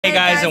Hey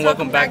guys, and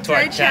welcome back to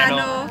our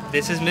channel.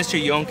 This is Mr.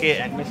 Yonke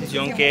and Mrs.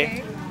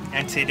 Yonke,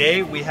 and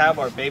today we have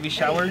our baby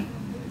shower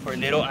for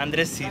little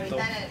Andresito.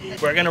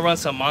 We're gonna run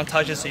some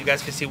montages so you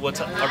guys can see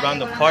what's around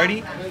the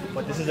party.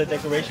 But this is the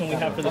decoration we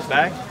have for the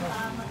back.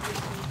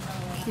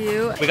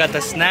 Cute. We got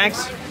the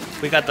snacks,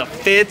 we got the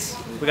fits,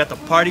 we got the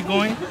party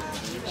going.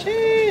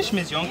 Sheesh,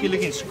 Miss Yonke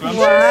looking scrumptious.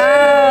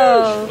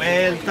 Wow.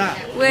 Vuelta.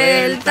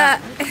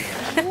 Vuelta.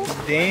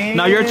 Damn.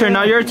 Now your turn.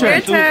 Your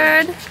turn.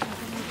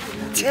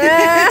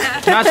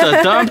 Not the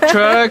dump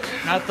truck.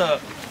 Not the.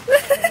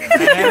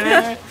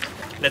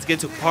 Let's get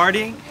to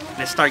partying.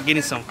 Let's start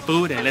getting some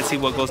food and let's see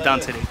what goes down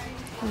today.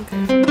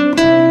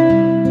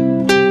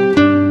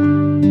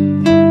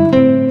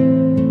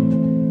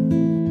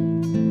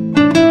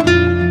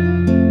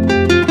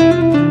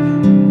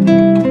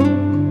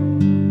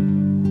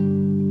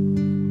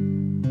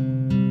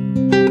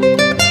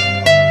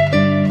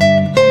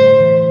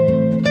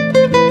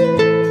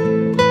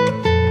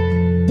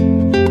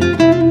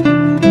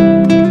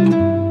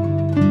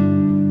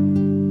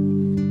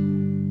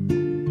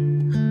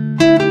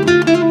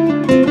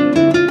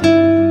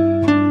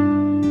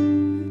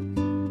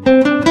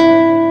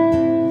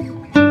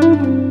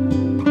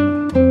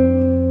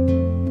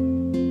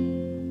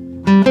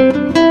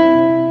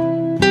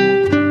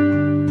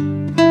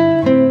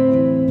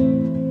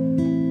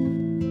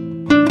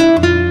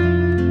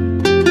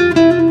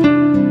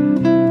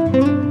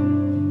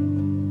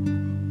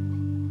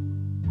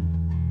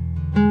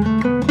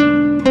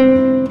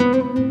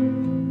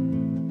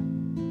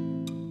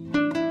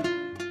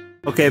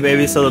 Okay,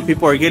 baby, so the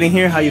people are getting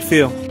here. How you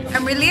feel?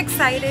 I'm really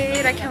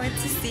excited. I can't wait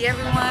to see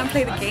everyone,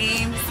 play the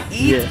games,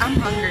 eat. Yeah. I'm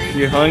hungry.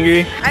 You're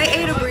hungry? I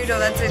ate a burrito,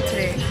 that's it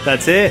today.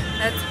 That's it?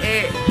 That's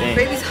it. Dang.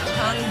 Baby's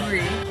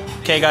hungry.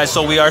 Okay guys,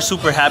 so we are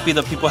super happy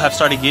the people have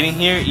started getting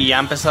here y ya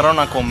empezaron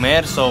a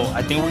comer, so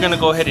I think we're gonna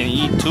go ahead and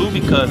eat too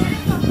because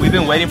we've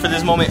been waiting for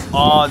this moment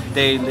all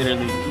day,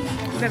 literally.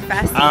 We've been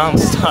fasting. I'm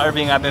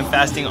starving. I've been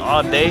fasting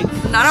all day.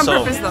 Not on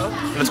purpose though.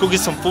 Let's go get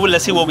some food.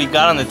 Let's see what we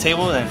got on the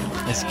table and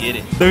let's get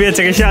it. Olivia,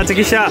 take a shot, take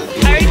a shot. I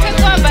already took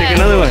one, but Take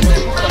another one.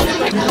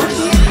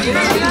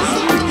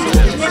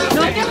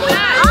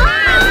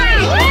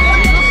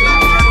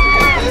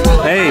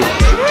 Hey,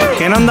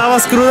 ¿qué no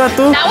andabas cruda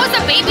tú? that was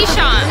a baby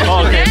shot.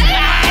 Oh, okay.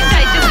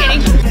 Just kidding.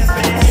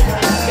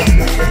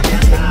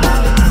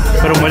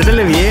 Pero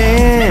muérdele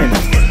bien.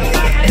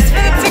 It's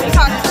for the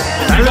TikTok.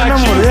 Dale una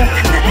mordida.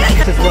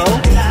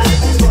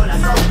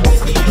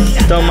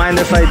 Don't mind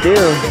if I do.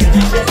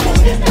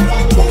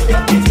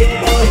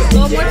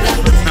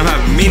 I'm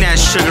having mean ass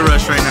sugar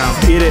rush right now.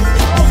 Eat it.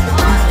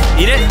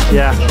 Eat it?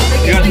 Yeah.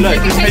 You gotta,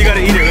 look, this is how you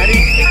gotta eat it. Ready?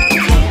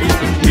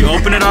 You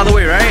open it all the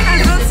way, right? I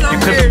feel so You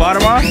cut the weird.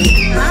 bottom off.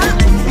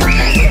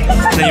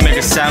 Then you make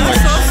a sandwich.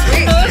 So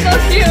sweet. That was so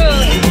cute.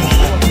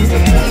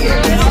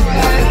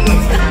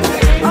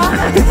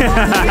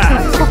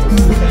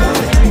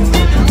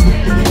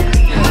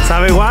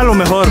 ¿Sabe igual o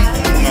mejor?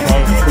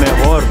 Mejor.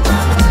 Mejor.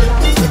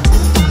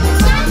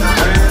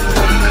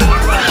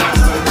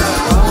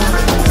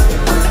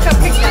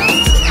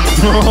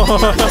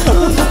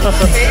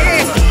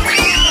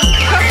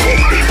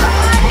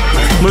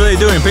 What are they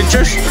doing?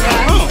 Pictures?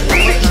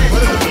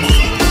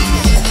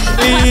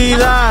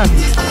 Lila!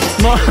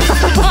 No.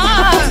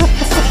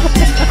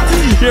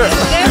 You're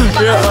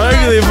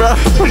ugly, bro.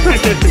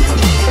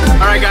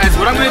 Alright guys,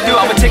 what I'm gonna do,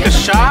 I'm gonna take a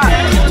shot,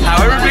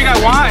 however big I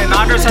want, and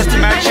Andres has to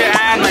match it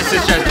and my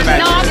sister has to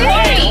match it. No, I'm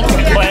pouring.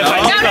 But if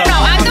I take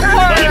I'm the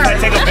pourer. But if I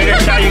take a bigger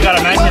shot, you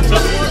gotta match it too.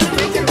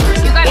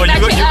 Well,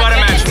 you gotta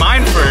match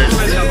mine first.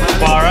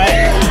 Well, alright.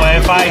 But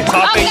if I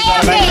top it, you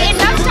gotta match it.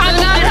 Enough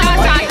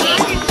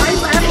talking.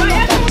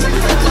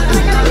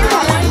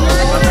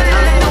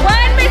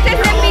 One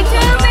Mississippi,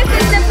 two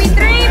Mississippi,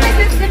 three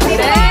Mississippi,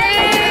 four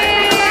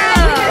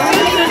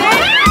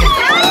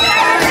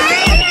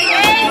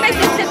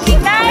Mississippi,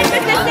 9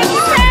 Mississippi, 10.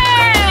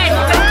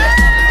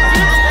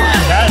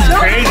 That's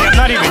crazy. I'm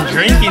not even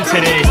drinking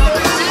today.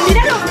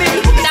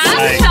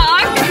 That's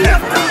shock. I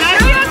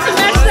don't have to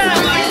mess up.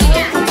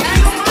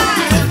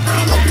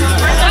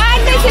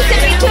 1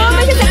 Mississippi, 2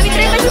 Mississippi,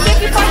 3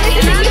 Mississippi, 4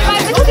 Mississippi,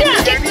 5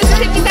 Mississippi, 6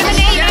 Mississippi, 7,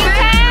 8,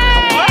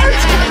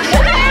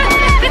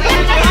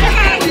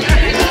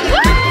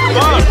 9,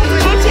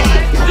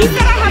 10.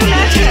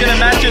 She's gonna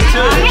match it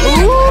too.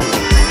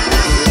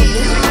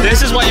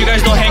 This is why you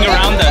guys don't hang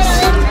around us.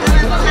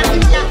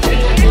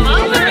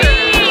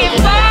 3,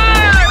 4,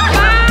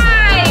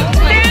 5,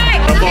 6.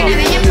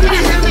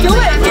 Do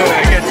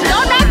it.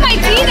 Don't knock my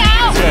teeth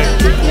out. 1,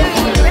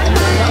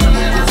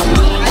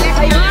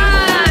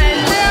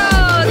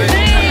 2,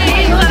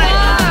 3, 4,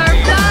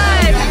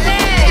 5,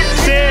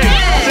 6.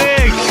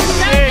 6,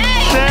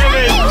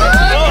 7.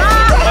 Oh,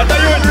 I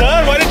thought you were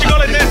done. Why did you go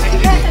like this?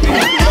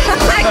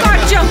 I got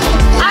you.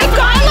 I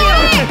got it.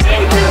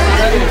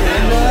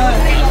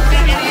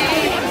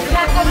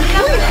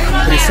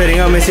 What are you setting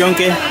up, Miss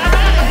Yonke?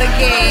 The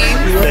game.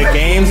 The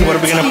games? What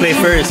are we gonna play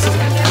first?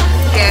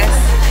 Guess.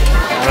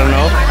 I don't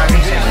know. You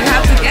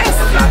have to guess.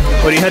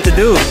 What do you have to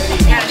do? You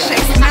gotta shake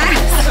some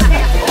ass.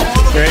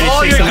 You ready to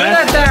shake some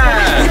ass?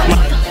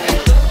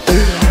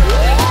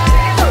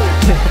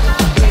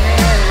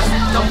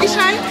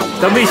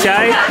 Don't be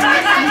shy.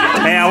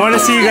 Hey, I want to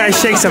see you guys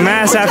shake some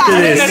ass after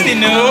this.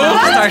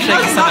 Start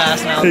shaking some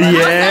ass now.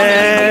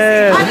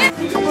 Yeah.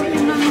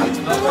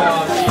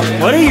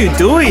 What are you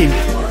doing?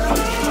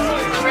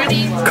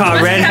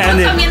 Caught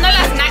red-handed. Comiendo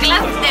las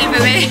naglas del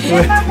bebé.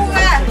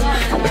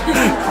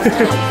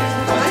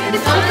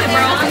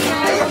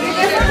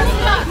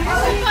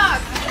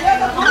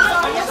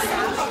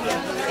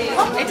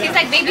 It tastes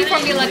like baby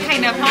formula,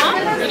 kind of, huh?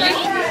 Really?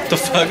 The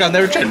fuck? I've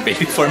never tried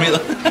baby formula.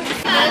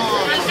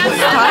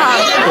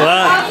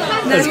 What?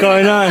 What's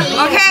going on?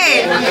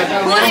 Okay,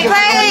 who's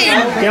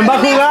playing? ¿Quién va a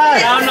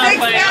jugar?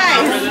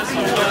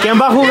 ¿Quién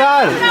va a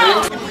jugar?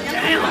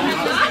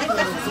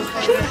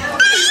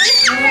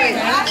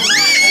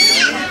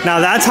 Now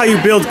that's how you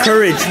build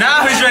courage.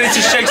 Now he's ready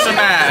to shake some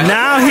ass.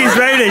 Now he's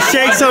ready to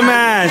shake some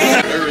ass.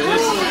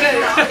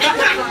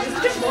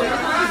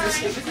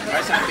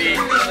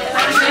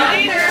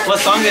 What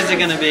song is it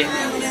gonna be?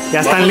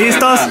 ¿Ya están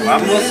listos?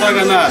 Vamos a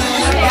ganar.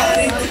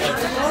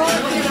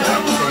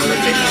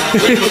 Ya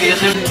que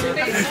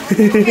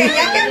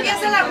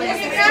empieza la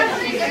música,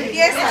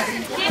 empieza.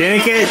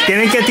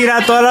 Tienen que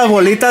tirar todas las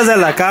bolitas de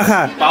la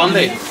caja. ¿Para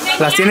dónde?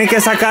 Las tienen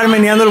que sacar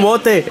meneando el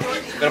bote.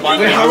 ¿Pero para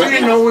dónde?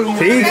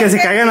 Sí, que se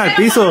caigan al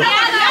piso.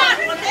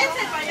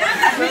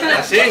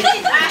 ¿Así?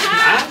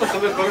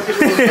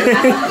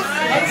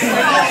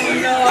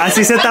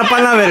 Así se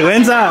tapan la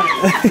vergüenza.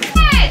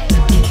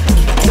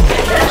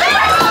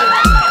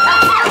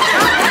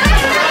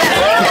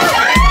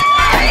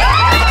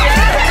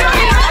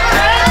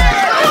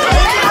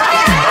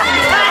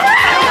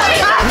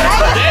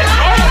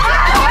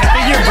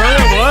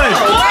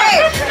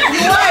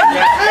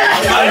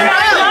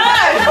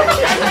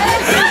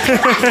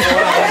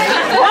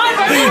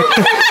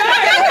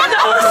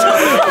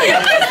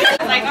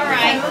 Like, all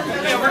right,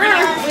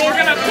 we're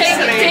gonna take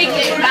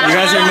it.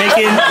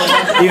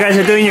 You guys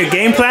are doing your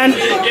game plan?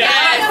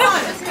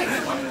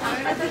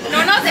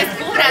 No nos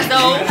descubras,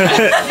 though.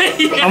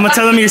 I'm gonna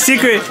tell them your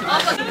secret.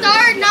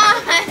 Start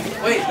not.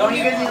 Wait, don't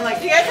you guys need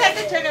like... You guys have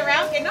to turn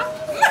around, ¿que no?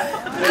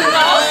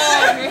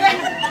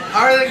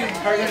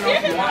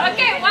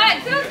 Okay,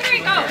 1, 2, 3,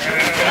 go.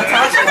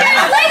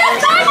 Wait, don't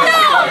start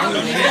now.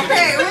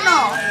 Okay, 1, 2,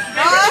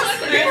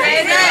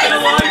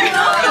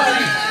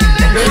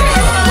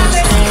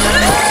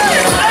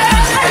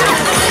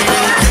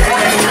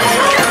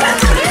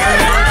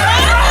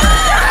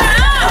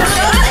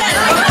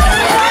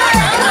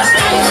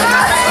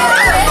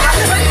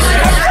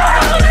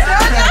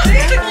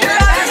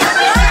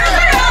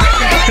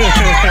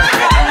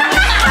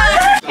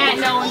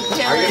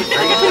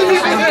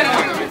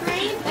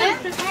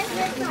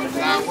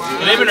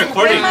 They're not even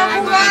recording.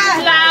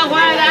 La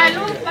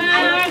Guadalupe.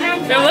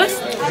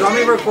 You want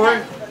me to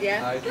record?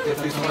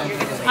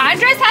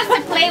 Andres has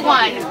to play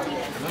one.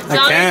 I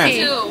can't.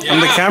 I'm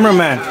the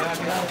cameraman.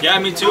 Yeah,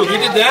 me too. He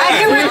did I that.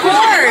 can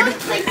record.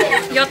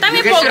 Yo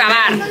también puedo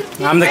grabar.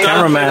 I'm the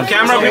cameraman.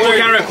 Camera people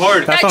can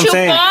record. That's what I'm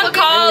saying. Chupón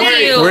called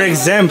you. We're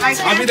exempt.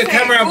 I'll be the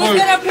camera boy. Who's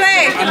gonna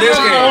play? In this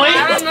game.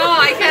 I don't know.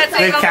 I can't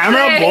say The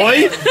camera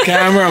boy?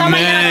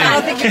 Cameraman.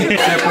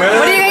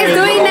 What are you guys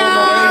doing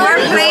now?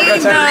 We're playing the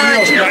You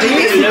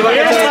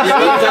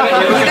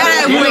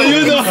gotta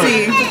wait and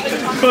see.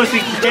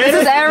 This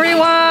is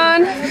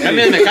everyone.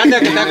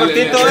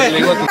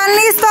 ¿Están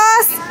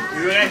listos?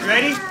 You guys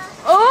ready?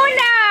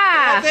 Una.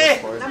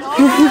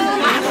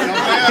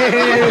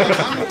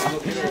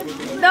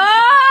 2,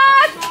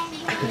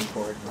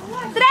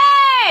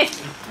 3.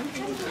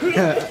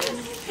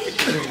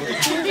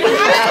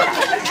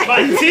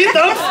 Pancito,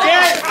 I'm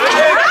scared.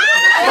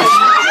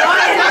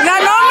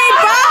 ¡Ganó mi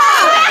pa!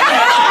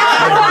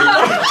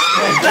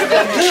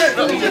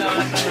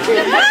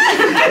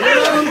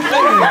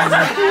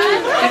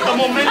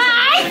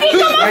 ¡Ay, sí,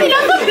 como si lo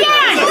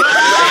supieran!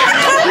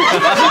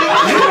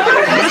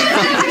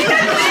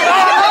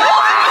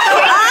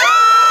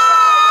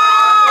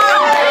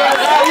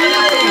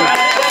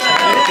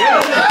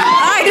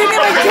 I didn't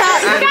even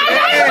catch.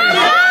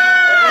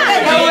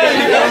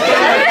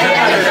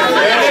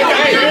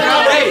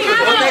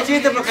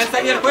 Porque está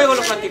bien el juego,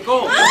 lo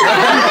platicó. Ok,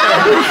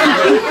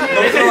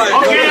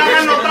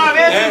 háganlo otra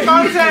vez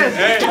entonces.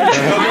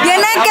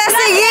 Tienen que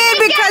seguir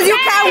because you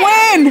can't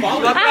win.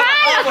 Ajá,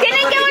 los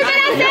tienen que volver a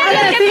hacer,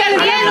 los que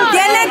perdieron.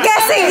 Tienen que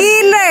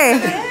seguirle.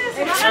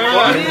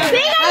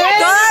 Síganle.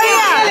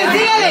 Todavía.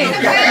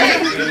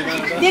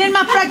 Tienen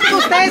más práctica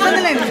ustedes,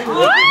 ándale.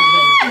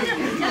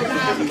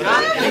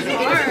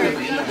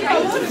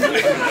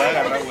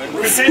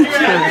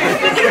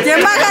 ¿Quién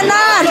va a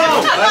ganar?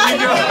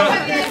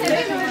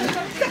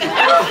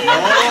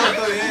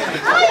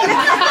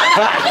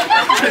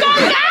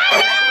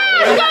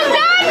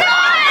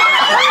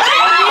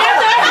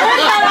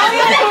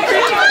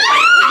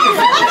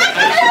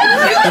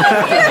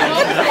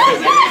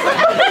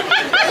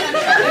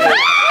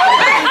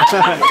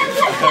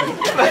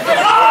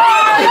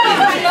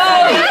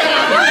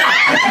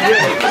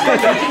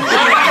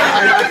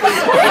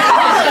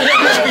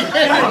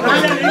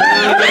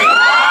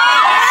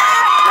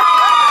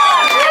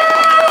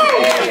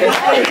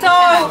 So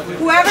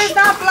whoever's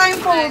not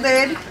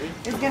blindfolded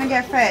is gonna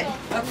get fed.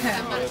 Okay.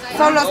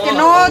 So los que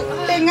no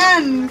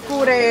tengan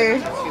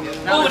cubre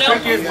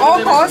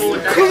ojos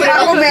van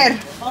a comer.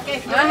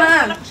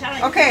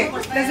 Okay,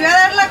 les voy a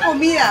dar la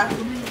comida.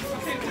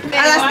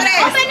 A las 3.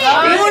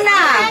 1,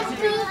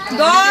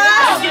 2,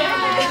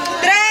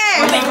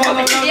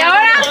 3. ¿Y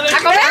ahora? ¿A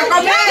comer? ¡A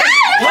comer!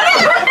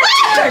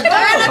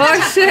 Oh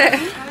shit.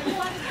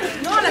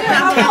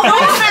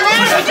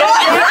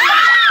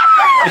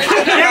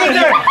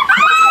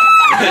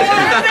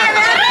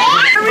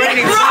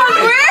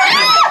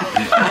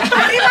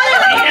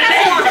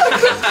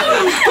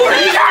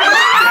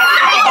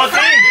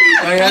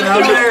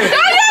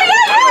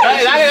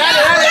 Dale.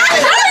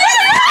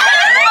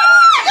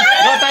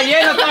 No, está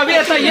lleno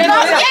todavía, está lleno.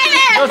 No,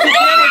 sí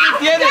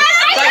tiene.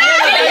 Está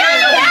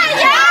lleno.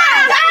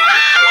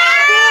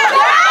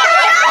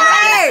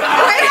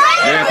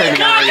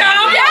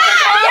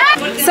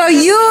 So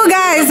you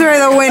guys were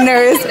the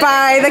winners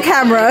by the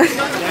camera.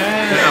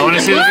 I want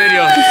to see the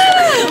video.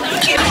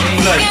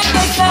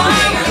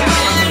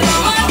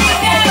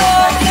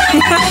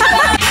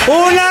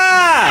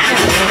 Una,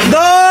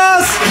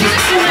 dos,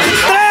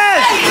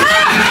 tres.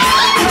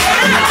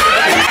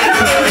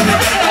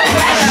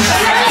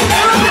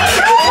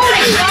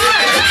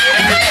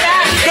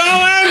 Go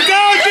and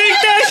go,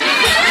 Victor.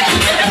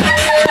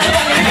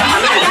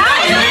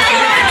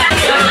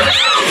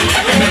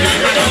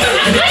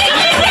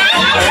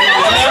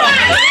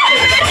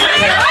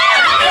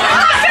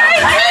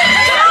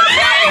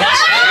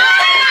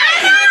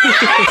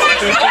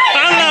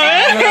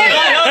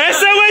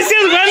 Ese güey sí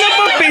es bueno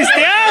para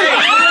pistear.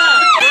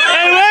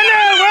 Es bueno.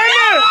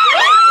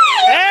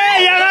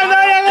 Ya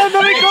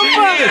ganó mi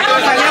compa.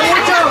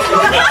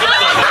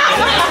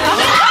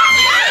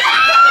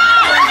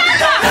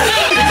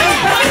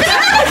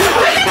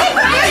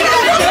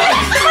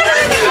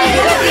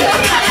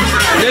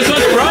 This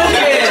one's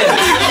broken.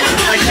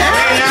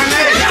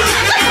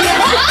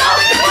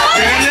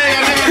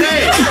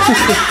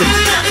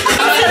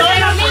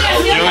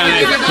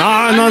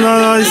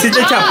 No,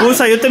 hiciste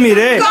chapuza, yo te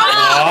miré.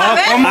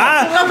 ¿Cómo?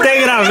 Ah,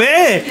 te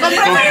grabé.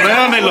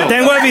 Compruébamelo.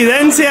 Tengo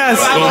evidencias.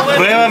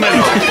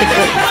 Compruébamelo.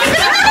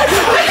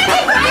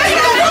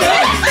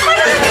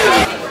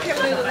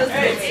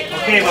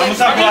 Okay, vamos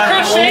a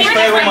jugar un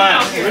juego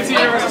más.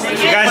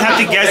 You guys have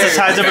to guess the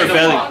size of her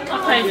belly.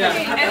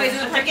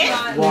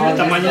 El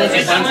tamaño de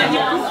su panza.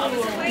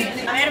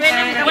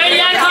 Wait,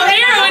 yeah, come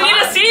here. We need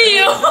to see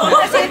you.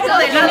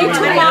 You need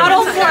to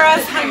model for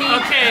us, honey.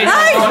 Okay.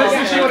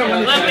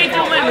 Let me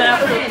do my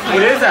math.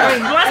 What is that?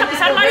 ¿Tú vas a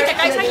pisar, Mari? Te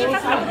caes ahí. 1, 2,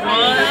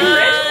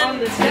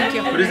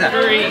 What is that?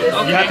 3.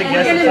 You have to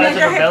guess the size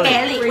of her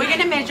belly. We're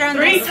gonna measure on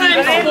 3 the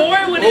times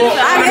 4. What is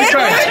that?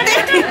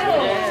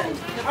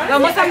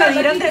 Vamos a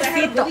medir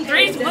Andresito.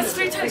 3. What's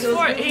 3 times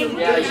 4? 8.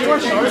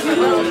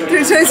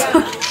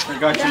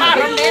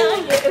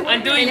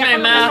 I'm doing my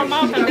math.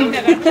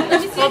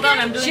 Hold on,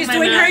 I'm doing She's my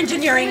doing her math.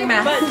 engineering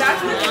math.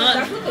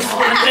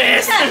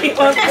 This.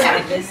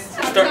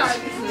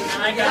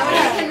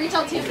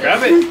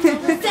 Grab it.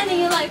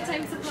 Sending a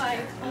lifetime supply.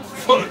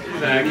 Oh,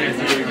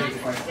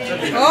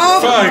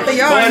 the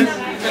yarn.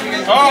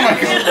 Oh my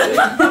god.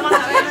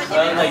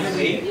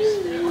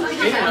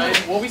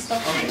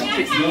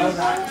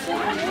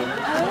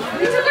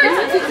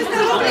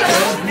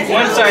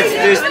 One side's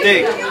this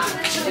thick.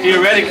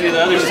 Theoretically,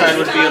 the other side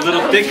would be a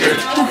little thicker.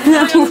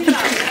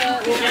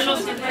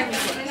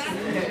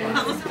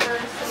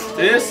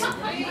 This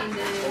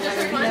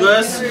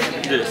plus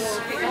this.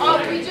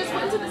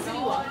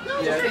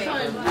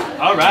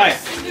 All right.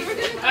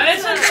 A ver,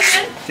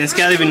 suéltame. Tienes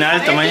que adivinar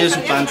el tamaño de su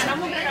panza.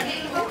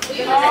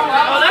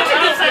 Oh, that's a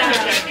good size.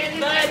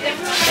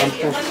 I'm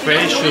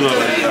professional.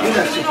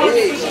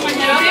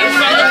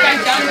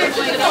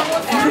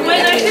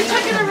 Wait, I can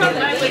check it around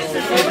my waist.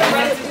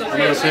 I'm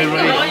gonna say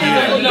right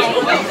here.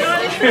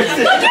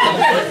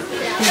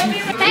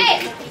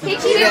 Hey,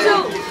 take you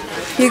too.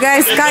 You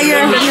guys got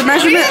your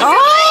measurement?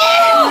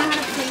 Oh!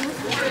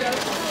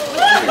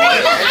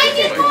 Wait, look, I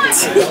did more.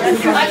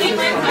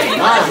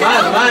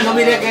 No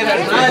mire que era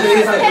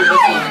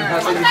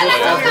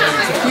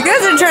You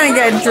guys are trying to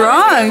get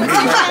drunk.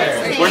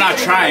 We're not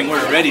trying,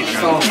 we're already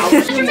drunk.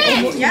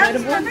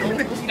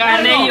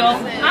 Gané yo.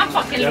 I'm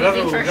fucking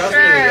looking for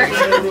sure.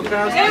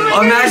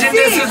 Imagine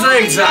this is the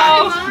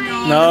exact.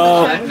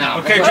 No.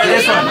 Okay, try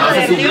this one.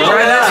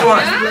 Try this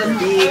one.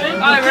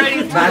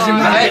 Alrighty.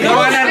 No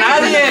gana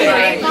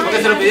nadie. Porque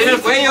se lo pidieron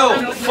el cuello.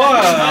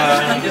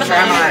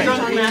 Try mine.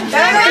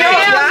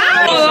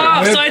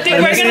 Oh, so I think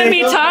we're gonna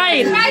be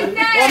tied.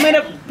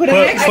 Put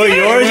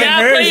yours in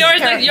Yeah, hers. put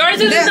yours. Yours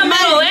is in the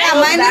middle, Yeah,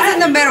 eh? mine is in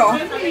the middle.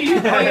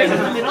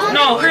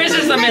 No, hers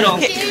is the middle.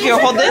 You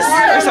hold this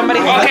or somebody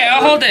hold it? Okay,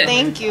 I'll hold it.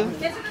 Thank you.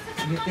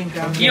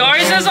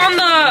 Yours is on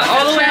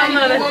all the way on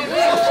the.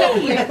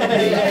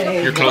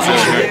 You're closer to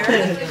her.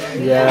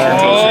 Yeah.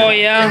 Oh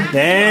yeah.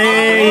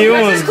 Dang, you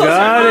almost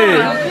got it.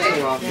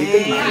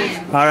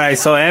 All right,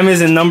 so M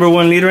is in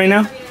 #1 lead right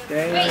now.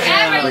 Wait,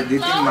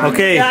 Ok,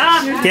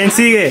 ¿quién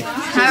sigue?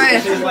 A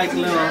ver.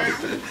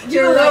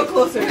 You're real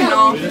closer.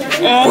 No.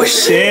 Oh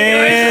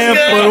shit,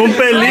 por un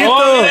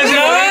pelito.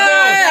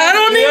 I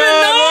don't even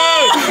know.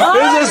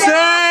 It's the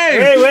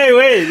same.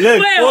 Wait, look.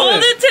 Wait,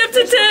 hold it tip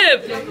to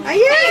tip. Fuck, I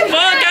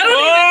don't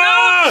even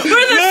know.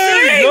 We're the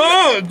same.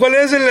 No, ¿cuál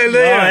es el de No,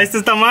 ella? este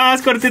está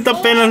más cortito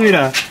apenas,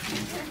 mira.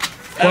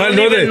 ¿Cuál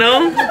no de? No.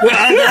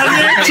 ¡Anda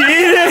bien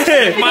chile!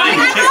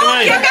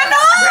 ¿Quién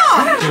ganó?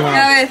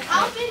 A ver.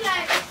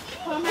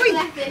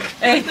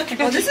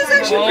 Oh, this is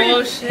actually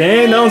Oh shit.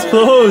 Hey, that was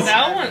close.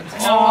 That one.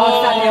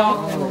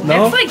 Oh.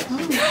 No? It's like.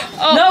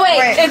 Oh, no, wait.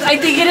 I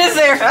think it is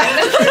there.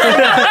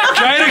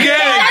 Try it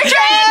again.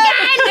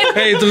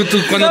 Hey,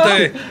 cuando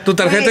tu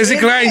tarjeta dice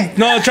Klein.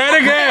 No, try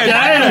it again.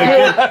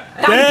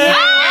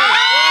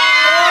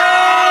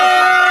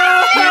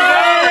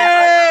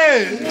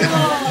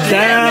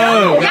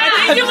 Damn. I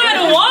think you might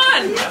have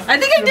won. I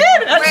think I did.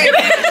 I'm just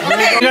kidding.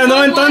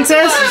 ¿Ganó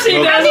entonces? She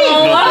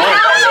ganó.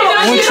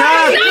 Un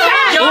shot.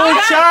 Un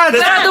shot.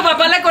 Pero tu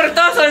papá le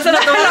cortó, eso se lo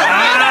tomó.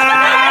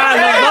 Ah,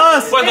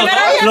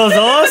 los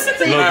dos.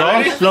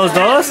 Los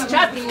dos.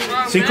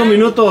 5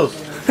 minutos.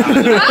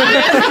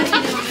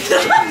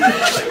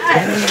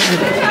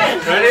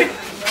 Ready?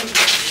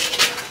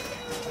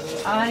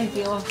 Ay,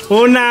 Dios.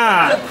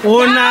 Una,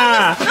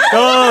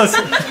 dos.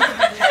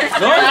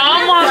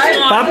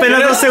 Va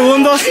apenas 2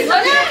 segundos.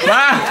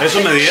 Va. Eso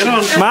me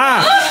dieron.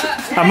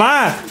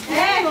 Mamá.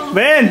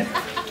 Ven.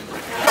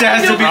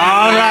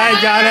 All right,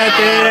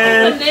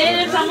 Jonathan.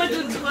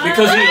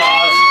 Because he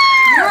lost.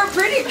 You were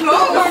pretty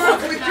close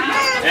with your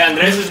man. Hey,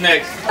 Andres is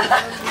next.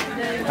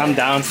 I'm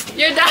down.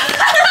 You're done.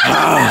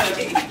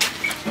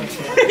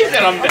 He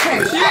said I'm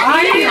down.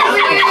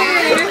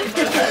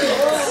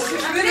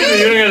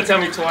 You don't gotta tell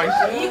me twice.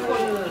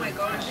 Oh my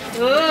gosh.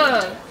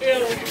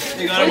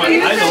 You got him on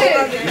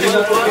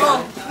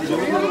idol.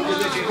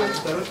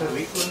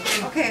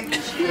 Okay.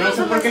 No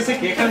sé por qué se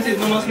quejan si es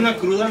nomás una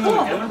cruda en la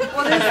mañana.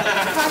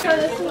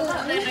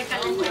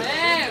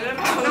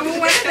 No me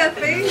wipe that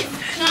face.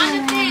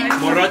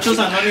 Borrachos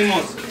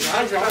anónimos.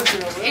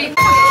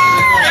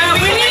 Yeah,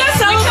 we need to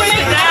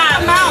celebrate that.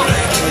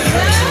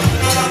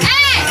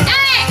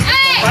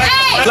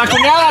 La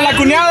cuñada. La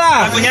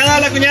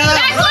cuñada.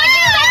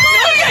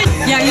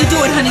 Yeah, you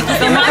do it, honey,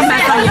 because I'm not coming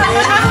back on you.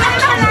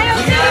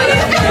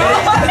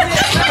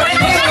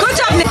 Good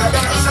job, Nick.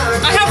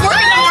 I have work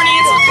in the morning.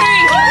 It's okay.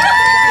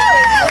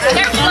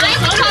 They're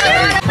flying to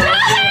Colorado.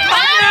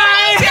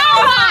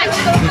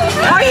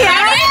 Oh,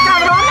 yeah,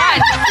 cabrón.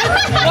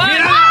 5,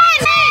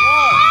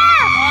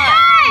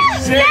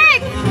 6,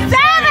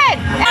 7,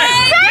 8.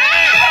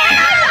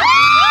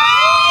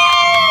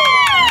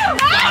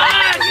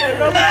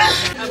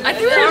 I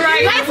think we're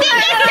right. I think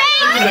it's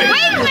saying,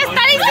 wait, me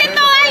está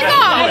diciendo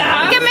algo.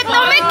 Que me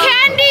tome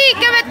candy.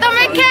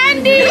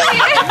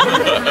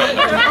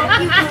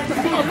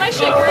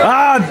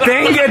 Ah,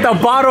 dang it, the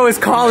bottle is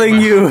calling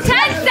you. 10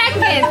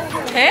 seconds.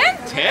 10?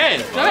 10.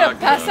 You want me to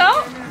pass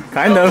out?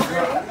 Kind of.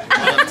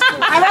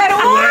 A ver,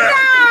 1,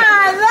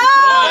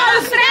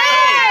 2,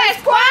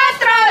 3, 4,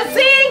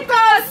 5,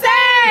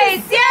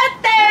 6,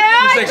 7,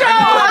 8.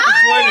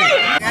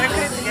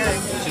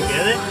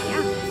 ¿Together?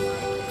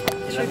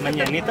 ¿En las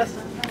mañanitas?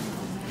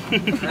 I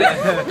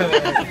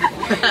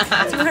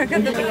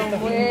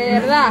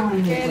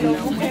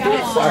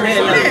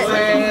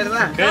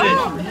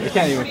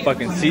can't even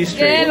fucking see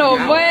straight. Que lo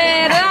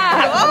muerda.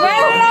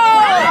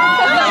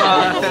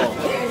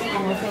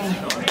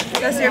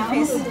 That's your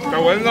piece. Está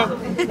bueno.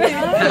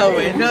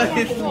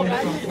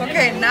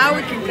 Okay, now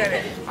we can cut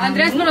it.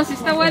 Andrés, pero si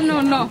está bueno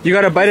o no. You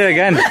gotta bite it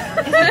again.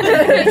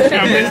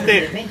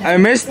 I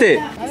missed it.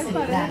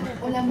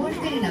 O la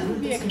muerte en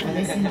adultos que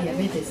padecen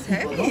diabetes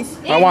tipo 2.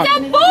 I want.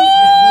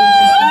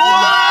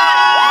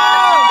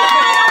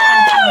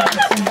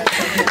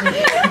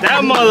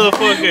 That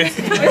motherfucker.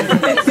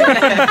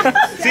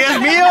 ¿Sí es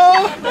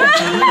mío?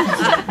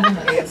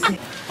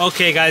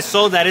 Okay guys,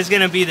 so that is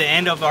gonna be the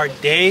end of our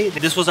day.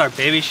 This was our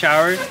baby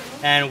shower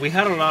and we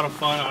had a lot of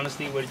fun.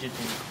 Honestly, what did you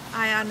think?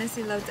 I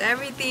honestly loved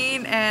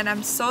everything, and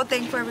I'm so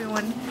thankful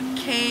everyone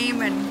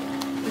came and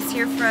was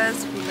here for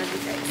us. We love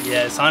you guys.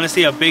 Yes,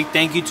 honestly, a big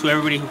thank you to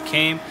everybody who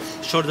came,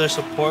 showed their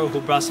support, who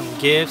brought some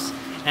gifts.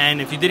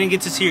 And if you didn't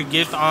get to see your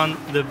gift on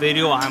the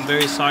video, I'm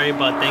very sorry,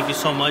 but thank you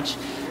so much.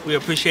 We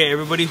appreciate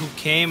everybody who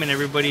came and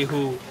everybody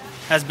who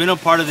has been a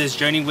part of this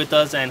journey with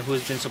us and who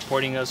has been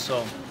supporting us.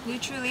 So We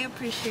truly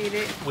appreciate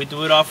it. we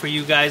do it all for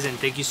you guys, and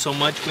thank you so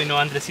much. We know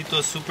Andresito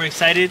is super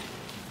excited.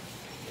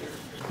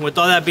 With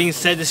all that being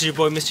said, this is your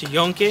boy, Mr.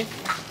 Yonke,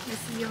 This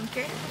is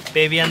Yonke.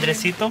 baby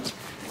Andresito.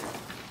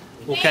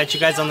 We'll catch you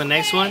guys on the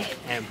next one,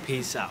 and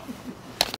peace out.